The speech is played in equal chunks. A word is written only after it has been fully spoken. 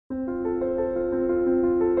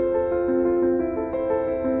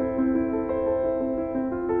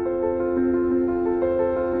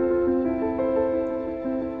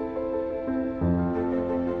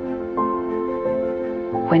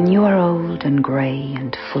When you are old and grey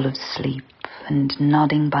and full of sleep and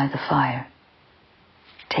nodding by the fire,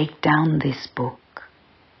 take down this book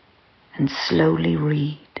and slowly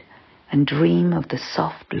read and dream of the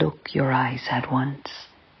soft look your eyes had once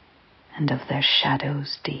and of their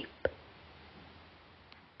shadows deep.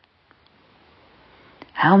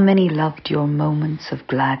 How many loved your moments of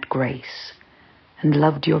glad grace and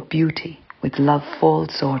loved your beauty with love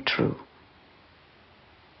false or true.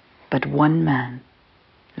 But one man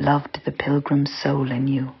loved the pilgrim soul in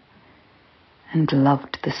you and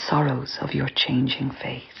loved the sorrows of your changing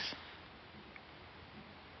face.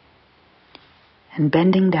 And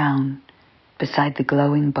bending down beside the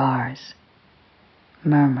glowing bars,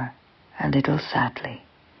 murmur a little sadly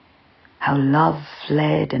how love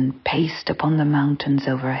fled and paced upon the mountains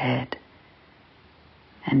overhead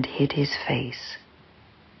and hid his face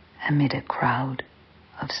amid a crowd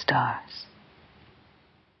of stars.